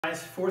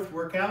Guys, fourth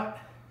workout,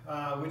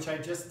 which I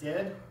just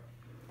did.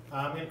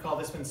 I'm going to call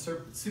this one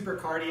super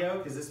cardio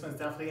because this one's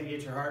definitely going to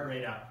get your heart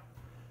rate up.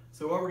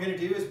 So what we're going to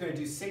do is we're going to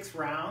do 6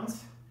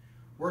 rounds,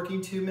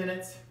 working 2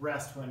 minutes,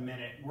 rest 1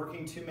 minute,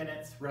 working 2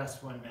 minutes,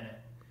 rest 1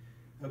 minute.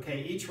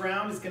 Okay, each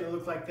round is going to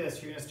look like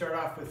this. You're going to start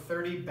off with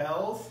 30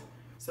 bells,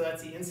 so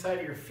that's the inside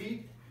of your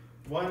feet.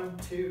 1,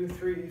 2,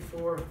 3,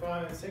 4,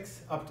 5, and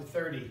 6, up to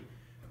 30.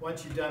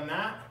 Once you've done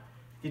that,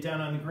 get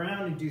down on the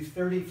ground and do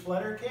 30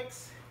 flutter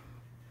kicks.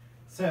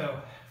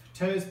 So,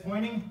 toes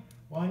pointing,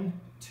 1,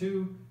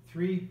 2,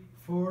 3,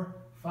 4,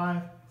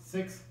 5,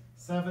 6,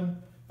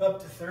 7,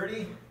 up to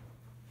 30.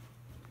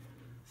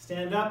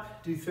 Stand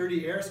up, do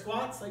 30 air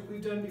squats like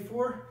we've done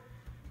before.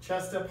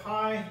 Chest up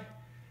high,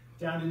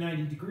 down to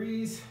 90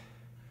 degrees.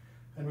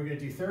 And we're gonna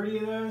do 30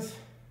 of those.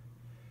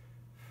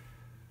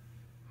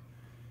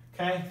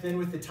 Okay, then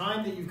with the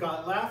time that you've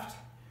got left,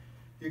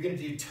 you're gonna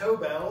do toe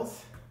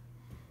bells.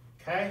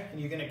 Okay,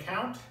 and you're gonna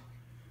count.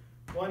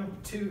 1,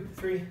 2,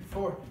 3,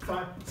 4,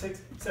 5,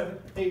 6, 7,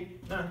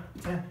 8, 9,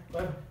 10,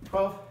 11,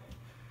 12,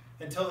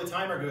 until the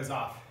timer goes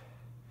off.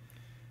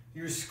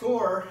 Your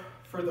score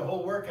for the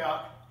whole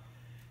workout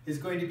is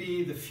going to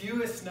be the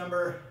fewest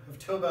number of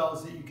toe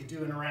bells that you could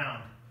do in a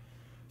round.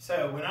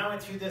 So when I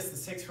went through this, the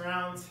 6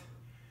 rounds,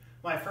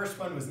 my first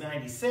one was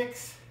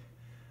 96.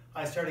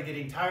 I started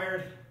getting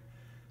tired.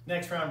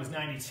 Next round was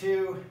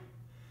 92,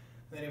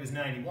 then it was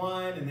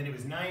 91, and then it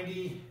was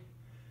 90.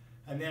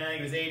 And then I think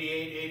it was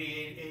 88,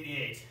 88,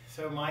 88.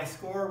 So my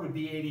score would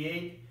be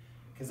 88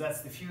 because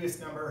that's the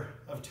fewest number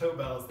of toe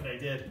bells that I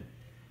did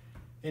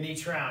in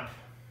each round.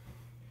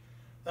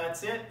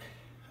 That's it.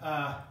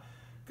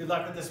 Good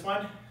luck with this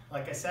one.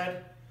 Like I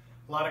said,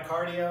 a lot of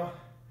cardio.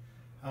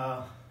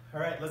 All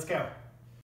right, let's go.